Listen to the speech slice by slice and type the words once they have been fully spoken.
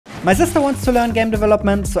My sister wants to learn game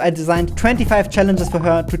development, so I designed 25 challenges for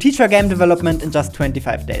her to teach her game development in just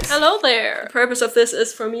 25 days. Hello there! The purpose of this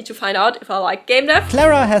is for me to find out if I like game dev.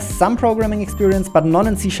 Klara has some programming experience, but none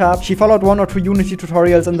in C#. She followed 1 or 2 Unity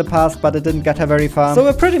tutorials in the past, but it didn't get her very far. So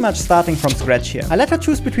we're pretty much starting from scratch here. I let her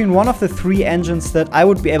choose between one of the 3 engines that I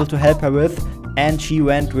would be able to help her with, and she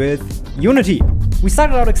went with Unity. We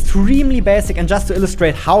started out extremely basic, and just to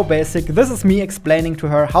illustrate how basic, this is me explaining to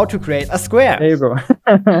her how to create a square. There you go.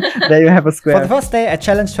 There you have a square. For the first day, I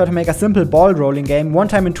challenged her to make a simple ball rolling game, one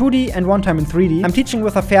time in 2D and one time in 3D. I'm teaching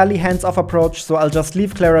with a fairly hands-off approach, so I'll just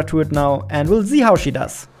leave Klara to it now, and we'll see how she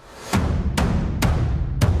does.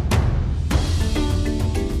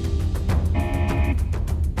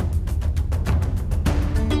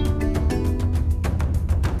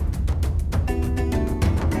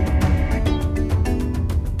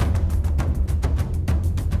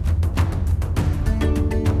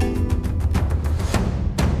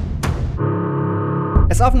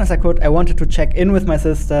 As often as I could, I wanted to check in with my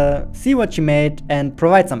sister, see what she made, and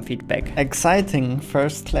provide some feedback. Exciting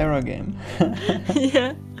first Klara game.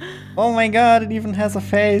 Yeah. Oh my god, it even has a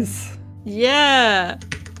face. Yeah.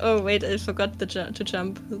 Oh wait, I forgot to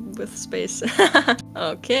jump with space.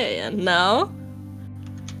 Okay, and now?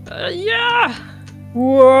 Yeah!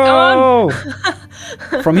 Whoa!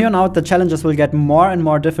 From here on out, the challenges will get more and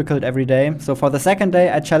more difficult every day. So for the second day,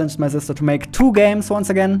 I challenged my sister to make 2 games once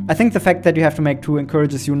again. I think the fact that you have to make 2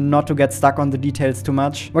 encourages you not to get stuck on the details too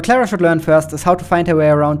much. What Klara should learn first is how to find her way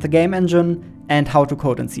around the game engine and how to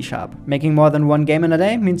code in C#. Making more than 1 game in a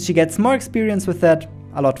day means she gets more experience with that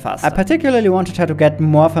a lot faster. I particularly wanted her to get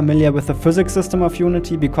more familiar with the physics system of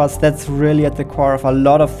Unity, because that's really at the core of a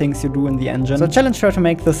lot of things you do in the engine. So I challenged her to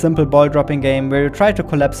make the simple ball dropping game where you try to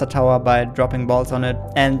collapse a tower by dropping balls on it,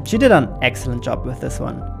 and she did an excellent job with this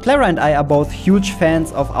one. Klara and I are both huge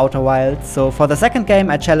fans of Outer Wilds, so for the second game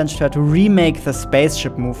I challenged her to remake the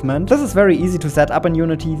spaceship movement. This is very easy to set up in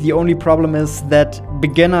Unity. The only problem is that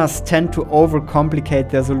beginners tend to overcomplicate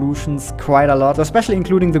their solutions quite a lot, so especially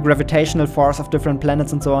including the gravitational force of different planets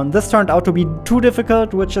and so on. This turned out to be too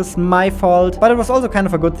difficult, which is my fault, but it was also kind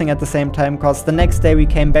of a good thing at the same time, because the next day we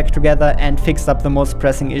came back together and fixed up the most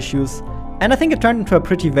pressing issues. And I think it turned into a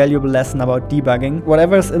pretty valuable lesson about debugging.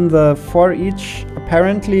 Whatever's in the for each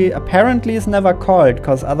apparently is never called,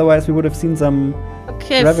 because otherwise we would have seen some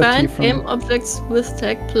gravity find game objects with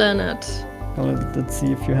tag planet. Well, let's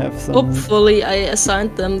see if you have some. Hopefully I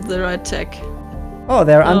assigned them the right tag. Oh,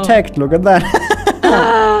 they're untagged, look at that.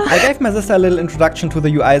 I gave my sister a little introduction to the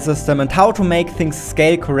UI system and how to make things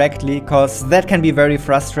scale correctly, cause that can be very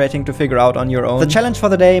frustrating to figure out on your own. The challenge for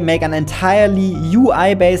the day: make an entirely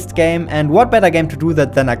UI-based game, and what better game to do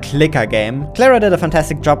that than a clicker game. Klara did a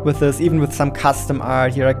fantastic job with this, even with some custom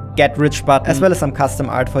art, here a get rich button, as well as some custom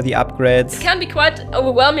art for the upgrades. It can be quite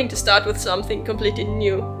overwhelming to start with something completely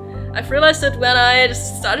new. I've realized that when I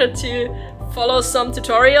started to follow some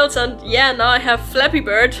tutorials, and yeah, now I have Flappy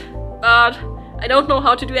Bird, but I don't know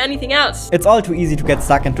how to do anything else. It's all too easy to get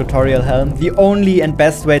stuck in tutorial hell. The only and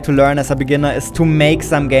best way to learn as a beginner is to make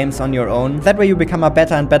some games on your own. That way you become a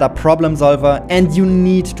better and better problem solver, and you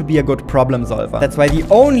need to be a good problem solver. That's why the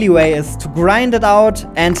only way is to grind it out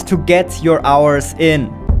and to get your hours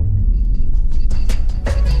in.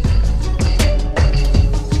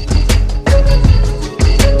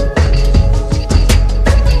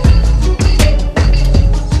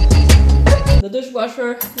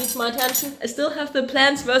 Dishwasher needs my attention. I still have the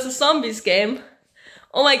Plants vs. Zombies game.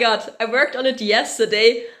 Oh my god, I worked on it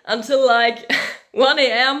yesterday until like 1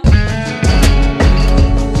 AM.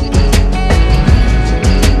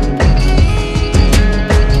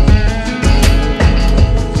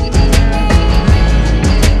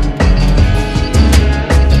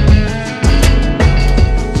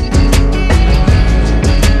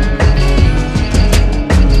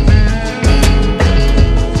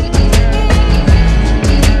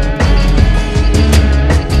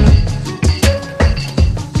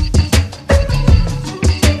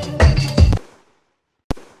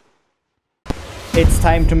 It's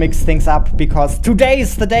time to mix things up, because today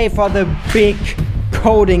is the day for the big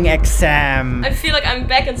coding exam. I feel like I'm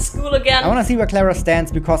back in school again. I want to see where Klara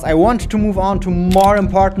stands, because I want to move on to more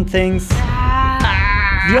important things.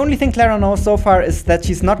 The only thing Klara knows so far is that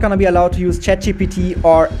she's not gonna be allowed to use ChatGPT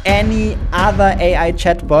or any other AI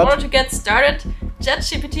chatbot. In order to get started,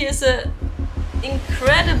 ChatGPT is an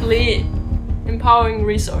incredibly empowering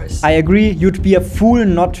resource. I agree, you'd be a fool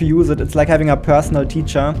not to use it. It's like having a personal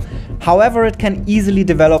teacher. However, it can easily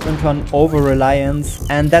develop into an over-reliance,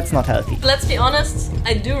 and that's not healthy. Let's be honest,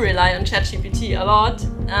 I do rely on ChatGPT a lot,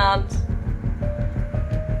 and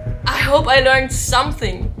I hope I learned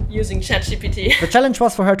something using ChatGPT. The challenge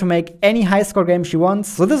was for her to make any high score game she wants.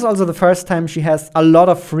 So this is also the first time she has a lot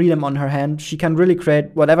of freedom on her hand. She can really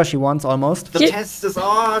create whatever she wants almost. The test is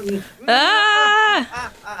on!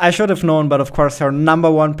 Ah! I should have known, but of course her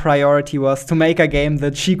 #1 priority was to make a game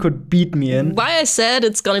that she could beat me in. Why I said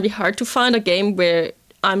it's gonna be hard to find a game where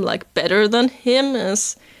I'm like better than him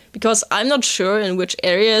is because I'm not sure in which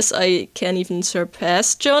areas I can even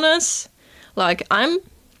surpass Jonas. Like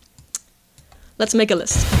let's make a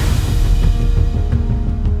list.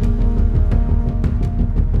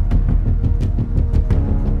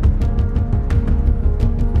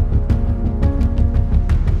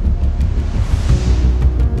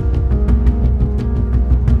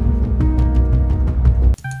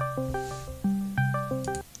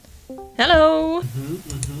 Hello!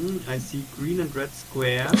 I see green and red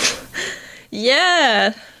square.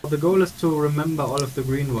 Yeah! The goal is to remember all of the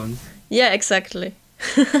green ones. Yeah, exactly.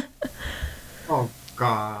 Oh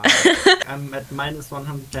god. I'm at minus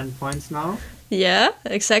 110 points now. Yeah,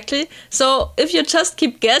 exactly. So if you just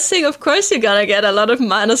keep guessing, of course you're gonna get a lot of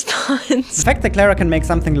minus points. The fact that Klara can make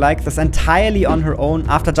something like this entirely on her own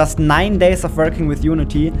after just 9 days of working with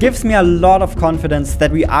Unity gives me a lot of confidence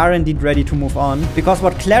that we are indeed ready to move on. Because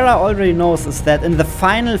what Klara already knows is that in the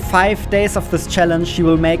final 5 days of this challenge she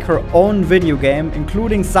will make her own video game,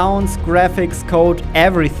 including sounds, graphics, code,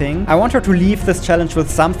 everything. I want her to leave this challenge with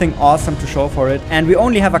something awesome to show for it, and we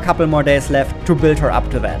only have a couple more days left to build her up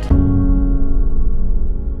to that.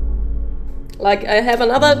 Like, I have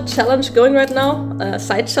another challenge going right now, a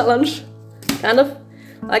side challenge, kind of.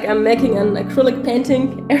 Like, I'm making an acrylic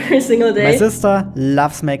painting every single day. My sister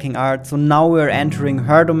loves making art, so now we're entering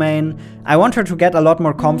her domain. I want her to get a lot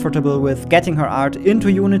more comfortable with getting her art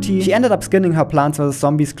into Unity. She ended up skinning her Plants vs.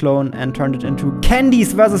 Zombies clone and turned it into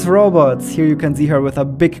Candies vs. Robots. Here you can see her with a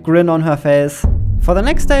big grin on her face. For the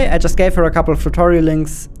next day, I just gave her a couple of tutorial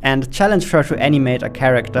links and challenged her to animate a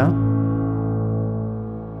character.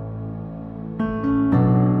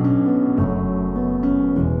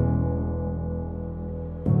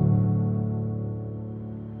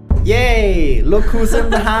 Yay! Look who's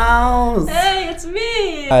in the house! Hey, it's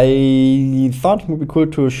me! I thought it would be cool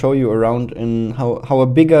to show you around in how a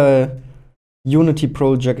bigger Unity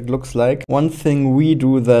project looks like. One thing we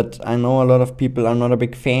do that I know a lot of people are not a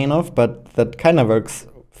big fan of, but that kind of works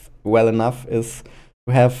well enough, is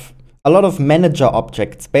to have a lot of manager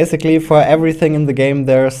objects. Basically, for everything in the game,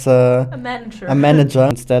 there's a manager.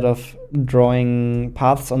 Instead of drawing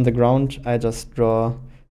paths on the ground, I just draw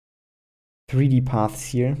 3D paths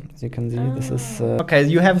here. As you can see, this is... Okay,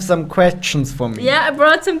 you have some questions for me. Yeah, I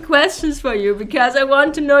brought some questions for you because I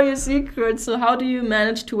want to know your secrets. So how do you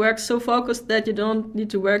manage to work so focused that you don't need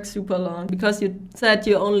to work super long? Because you said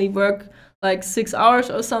you only work like 6 hours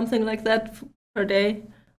or something like that per day.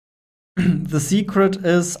 The secret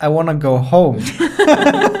is I wanna go home.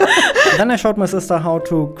 Then I showed my sister how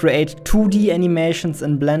to create 2D animations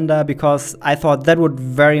in Blender because I thought that would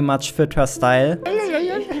very much fit her style.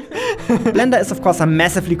 Blender is of course a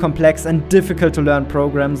massively complex and difficult to learn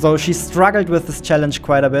program, so she struggled with this challenge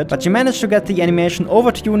quite a bit, but she managed to get the animation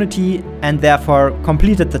over to Unity and therefore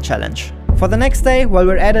completed the challenge. For the next day, while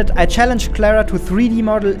we're at it, I challenged Klara to 3D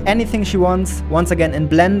model anything she wants, once again in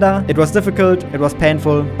Blender. It was difficult, it was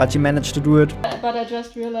painful, but she managed to do it. But I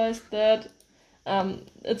just realized that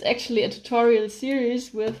it's actually a tutorial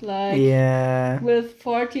series with like with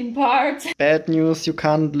 14 parts. Bad news, you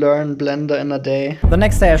can't learn Blender in a day. The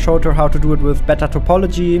next day I showed her how to do it with better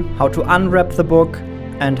topology, how to unwrap the book,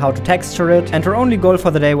 and how to texture it. And her only goal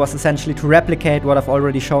for the day was essentially to replicate what I've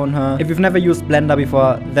already shown her. If you've never used Blender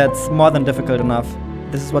before, that's more than difficult enough.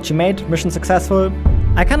 This is what she made, mission successful.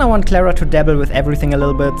 I kinda want Klara to dabble with everything a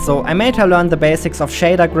little bit, so I made her learn the basics of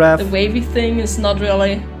shader graph. The wavy thing is not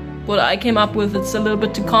really what I came up with. It's a little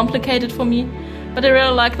bit too complicated for me, but I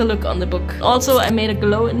really like the look on the book. Also, I made a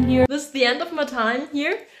glow in here. This is the end of my time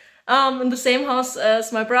here, in the same house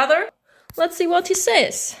as my brother. Let's see what he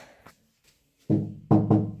says.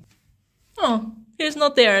 Oh, he's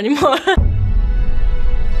not there anymore.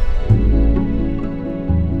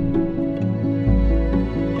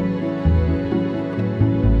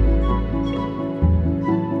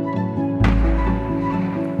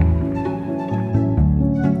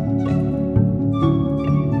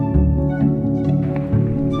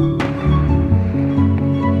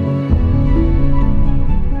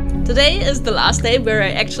 Today is the last day where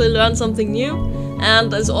I actually learned something new,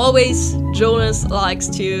 and as always, Jonas likes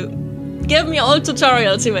to give me all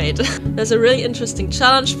tutorials he made. There's a really interesting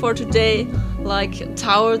challenge for today, like a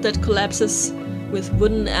tower that collapses with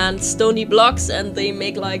wooden and stony blocks and they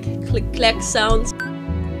make like click-clack sounds.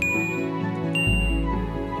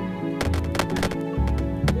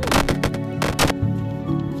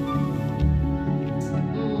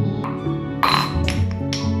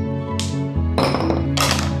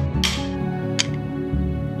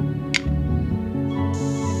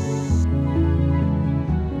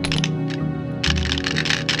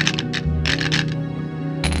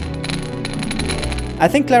 I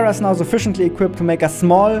think Klara is now sufficiently equipped to make a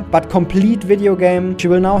small but complete video game. She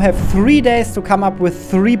will now have 3 days to come up with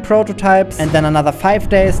 3 prototypes and then another 5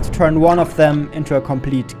 days to turn one of them into a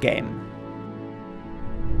complete game.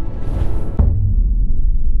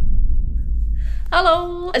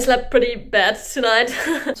 Hello! I slept pretty bad tonight,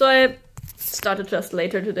 so I started just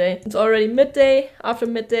later today. It's already midday, after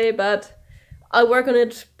midday, but I'll work on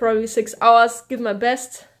it probably 6 hours, give my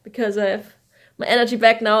best, because I have my energy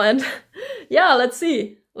back now, and yeah, let's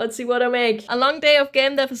see. Let's see what I make. A long day of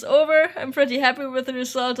game dev is over. I'm pretty happy with the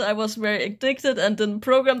result. I was very addicted and didn't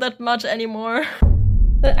program that much anymore.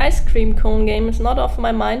 The ice cream cone game is not off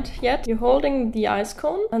my mind yet. You're holding the ice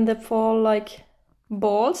cone and they fall like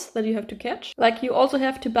balls that you have to catch. Like you also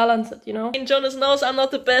have to balance it, you know? And Jonas knows I'm not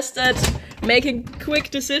the best at making quick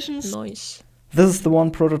decisions. Nice. This is the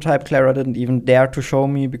one prototype Klara didn't even dare to show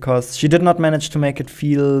me because she did not manage to make it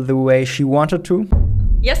feel the way she wanted to.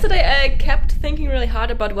 Yesterday I kept thinking really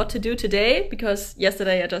hard about what to do today, because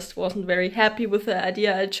yesterday I just wasn't very happy with the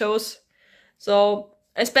idea I chose. So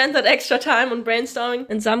I spent that extra time on brainstorming.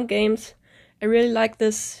 In some games I really like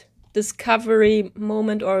this discovery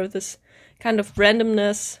moment or this kind of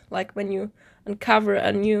randomness, like when you uncover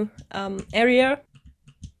a new area.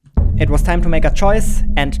 It was time to make a choice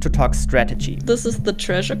and to talk strategy. This is the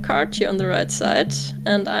treasure card here on the right side,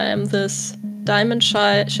 and I am this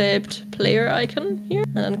diamond-shaped player icon here.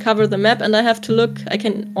 And uncover the map, and I have to look. I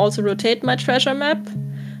can also rotate my treasure map,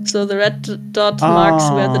 so the red dot marks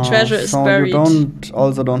where the treasure is buried.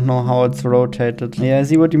 You don't know how it's rotated. Yeah, I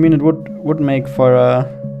see what you mean. It would make for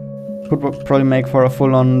a... Could probably make for a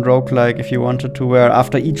full-on roguelike if you wanted to, where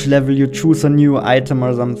after each level you choose a new item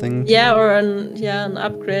or something. Yeah, or an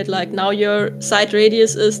upgrade, like now your sight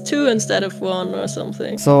radius is 2 instead of 1 or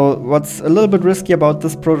something. So what's a little bit risky about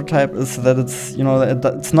this prototype is that it's, you know,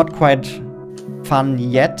 it's not quite fun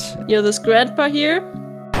yet. You're this grandpa here,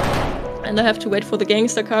 and I have to wait for the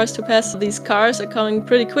gangster cars to pass. These cars are coming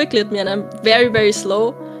pretty quickly at me, and I'm very, very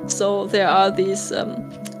slow. So there are these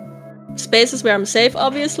spaces where I'm safe,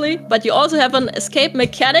 obviously, but you also have an escape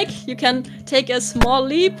mechanic. You can take a small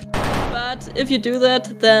leap, but if you do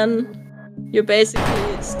that, then you're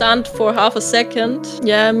basically stunned for half a second.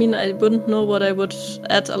 Yeah, I mean, I wouldn't know what I would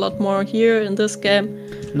add a lot more here in this game.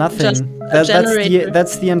 Nothing.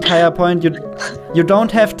 That's the entire point. You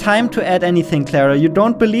don't have time to add anything, Klara. You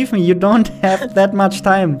don't believe me. You don't have that much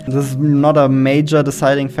time. This is not a major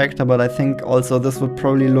deciding factor, but I think also this would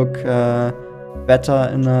probably look better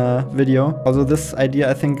in a video. Also, this idea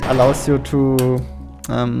I think allows you to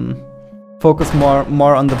focus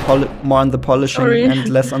more on the polishing and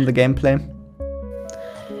less on the gameplay.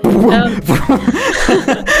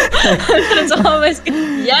 It's always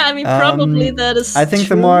good. Yeah, I mean, probably that is. I think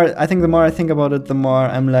true. the more I think about it, the more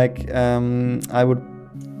I'm like, I would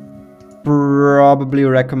probably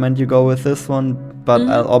recommend you go with this one, but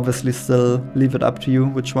I'll obviously still leave it up to you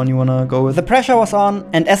which one you wanna go with. The pressure was on,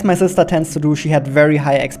 and as my sister tends to do, she had very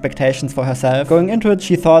high expectations for herself. Going into it,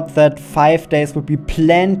 she thought that 5 days would be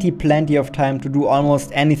plenty of time to do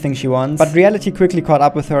almost anything she wants. But reality quickly caught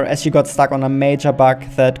up with her as she got stuck on a major bug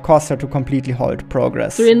that caused her to completely halt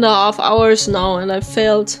progress. 3.5 hours now, and I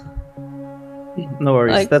failed. No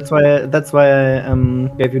worries. Like, that's why I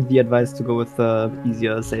gave you the advice to go with the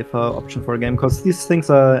easier, safer option for a game, because these things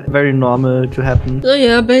are very normal to happen. So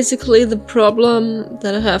yeah, basically the problem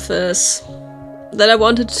that I have is that I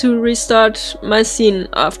wanted to restart my scene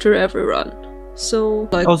after every run. So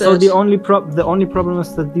like also the only problem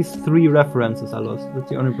is that these 3 references are lost. That's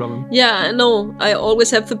the only problem. Yeah, I know. I always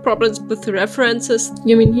have the problems with the references.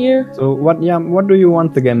 You mean here? So what do you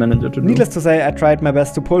want the game manager to do? Needless to say, I tried my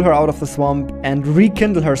best to pull her out of the swamp and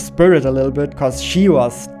rekindle her spirit a little bit, because she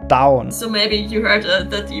was down. So maybe you heard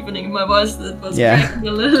that evening my voice that was cracking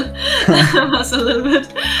a little. I was a little bit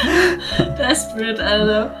desperate, I don't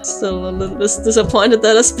know. Still a little bit disappointed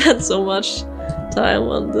that I spent so much time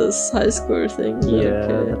on this high score thing. Yeah.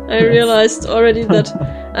 Okay. I realized already that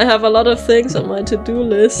I have a lot of things on my to-do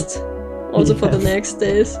list, also for the next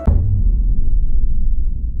days.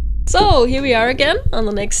 So here we are again on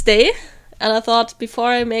the next day, and I thought before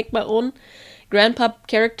I make my own grandpa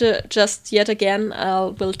character, just yet again I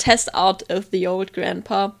will test out of the old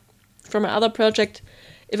grandpa from my other project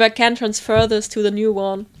if I can transfer this to the new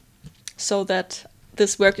one, so that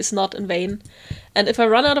this work is not in vain. And if I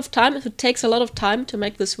run out of time, if it takes a lot of time to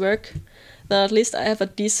make this work, then at least I have a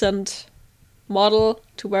decent model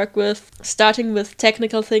to work with. Starting with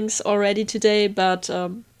technical things already today, but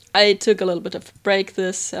I took a little bit of a break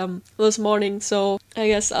this morning, so I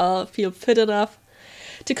guess I'll feel fit enough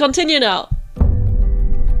to continue now.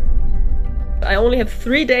 I only have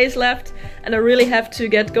 3 days left, and I really have to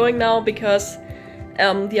get going now, because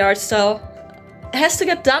the art style has to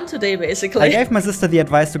get done today, basically. I gave my sister the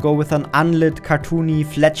advice to go with an unlit, cartoony,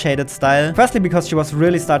 flat-shaded style. Firstly, because she was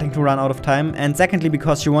really starting to run out of time, and secondly,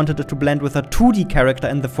 because she wanted it to blend with a 2D character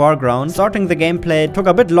in the foreground. Sorting the gameplay took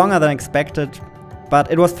a bit longer than expected,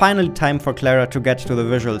 but it was finally time for Klara to get to the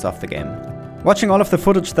visuals of the game. Watching all of the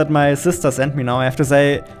footage that my sister sent me now, I have to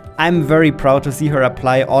say, I'm very proud to see her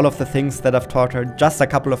apply all of the things that I've taught her just a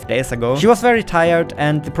couple of days ago. She was very tired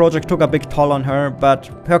and the project took a big toll on her,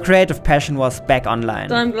 but her creative passion was back online.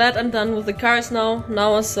 So I'm glad I'm done with the cars now.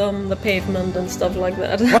 Now it's the pavement and stuff like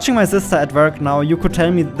that. Watching my sister at work now, you could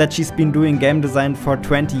tell me that she's been doing game design for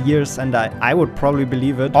 20 years and I would probably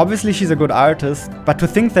believe it. Obviously she's a good artist, but to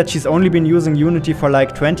think that she's only been using Unity for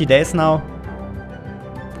like 20 days now?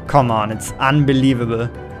 Come on, it's unbelievable.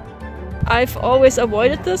 I've always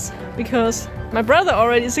avoided this because my brother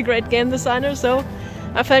already is a great game designer, so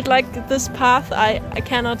I felt like this path I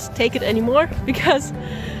cannot take it anymore because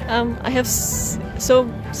I have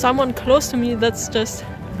someone close to me that's just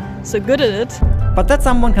so good at it. But that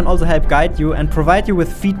someone can also help guide you and provide you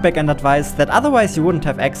with feedback and advice that otherwise you wouldn't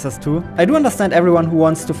have access to. I do understand everyone who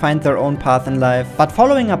wants to find their own path in life, but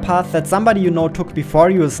following a path that somebody you know took before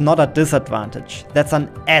you is not a disadvantage. That's an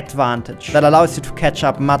advantage that allows you to catch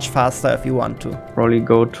up much faster if you want to. Probably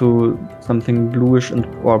go to something bluish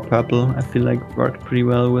or purple. I feel like worked pretty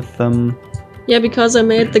well with them. Yeah, because I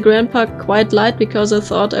made the grandpa quite light because I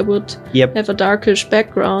thought I would have a darkish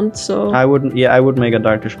background, so... I would make a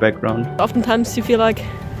darkish background. Oftentimes you feel like,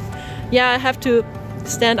 yeah, I have to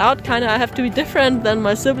stand out kinda, I have to be different than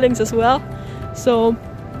my siblings as well. So,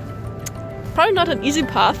 probably not an easy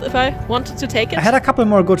path if I wanted to take it. I had a couple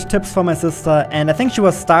more good tips for my sister and I think she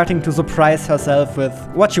was starting to surprise herself with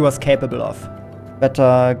what she was capable of.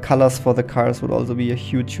 Better colors for the cars would also be a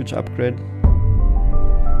huge upgrade.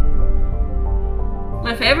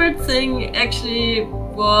 My favorite thing actually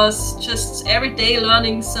was just every day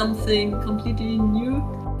learning something completely new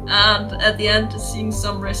and at the end seeing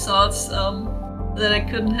some results that I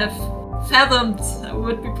couldn't have fathomed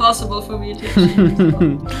would be possible for me to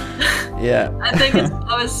achieve. Yeah. I think it's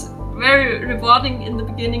always very rewarding in the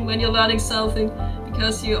beginning when you're learning something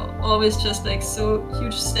because you always just like so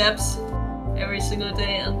huge steps every single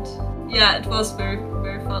day and yeah, it was very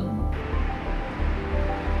fun.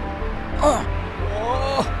 Oh.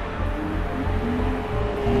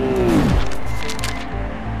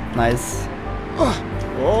 Nice. Oh.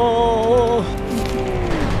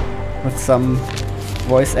 With some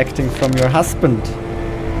voice acting from your husband.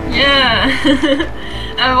 Yeah.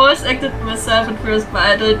 I voice acted myself at first,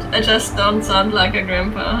 but I just don't sound like a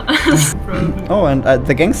grandpa. Oh, and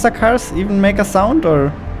the gangster cars even make a sound,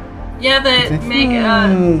 or? Yeah, they make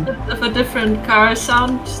a different car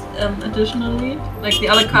sound additionally. Like the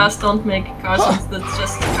other cars don't make car sounds, that's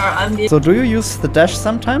just the car I'm the. So do you use the dash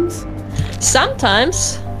sometimes?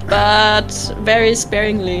 Sometimes, but very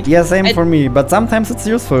sparingly. Yeah, same for me, but sometimes it's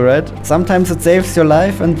useful, right? Sometimes it saves your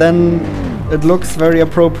life and then it looks very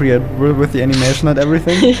appropriate with the animation and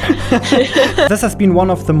everything. This has been one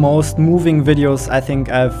of the most moving videos I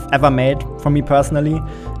think I've ever made, for me personally.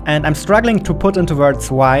 And I'm struggling to put into words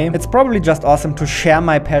why. It's probably just awesome to share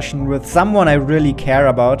my passion with someone I really care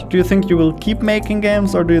about. Do you think you will keep making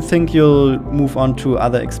games or do you think you'll move on to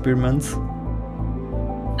other experiments?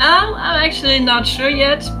 I'm actually not sure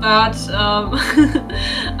yet, but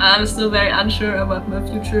I'm still very unsure about my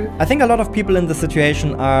future. I think a lot of people in this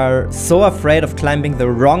situation are so afraid of climbing the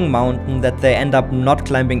wrong mountain that they end up not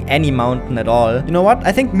climbing any mountain at all. You know what?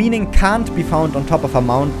 I think meaning can't be found on top of a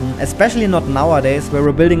mountain, especially not nowadays where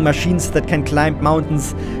we're building machines that can climb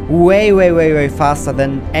mountains way faster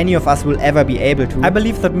than any of us will ever be able to. I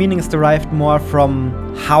believe that meaning is derived more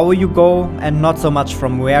from how you go and not so much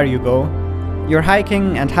from where you go. You're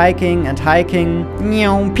hiking and hiking and hiking.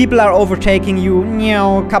 People are overtaking you.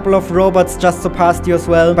 Couple of robots just surpassed you as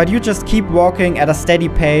well. But you just keep walking at a steady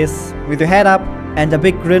pace with your head up and a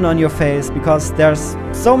big grin on your face because there's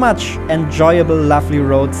so much enjoyable, lovely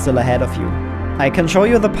roads still ahead of you. I can show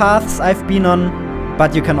you the paths I've been on,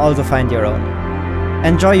 but you can also find your own.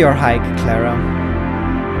 Enjoy your hike, Klara.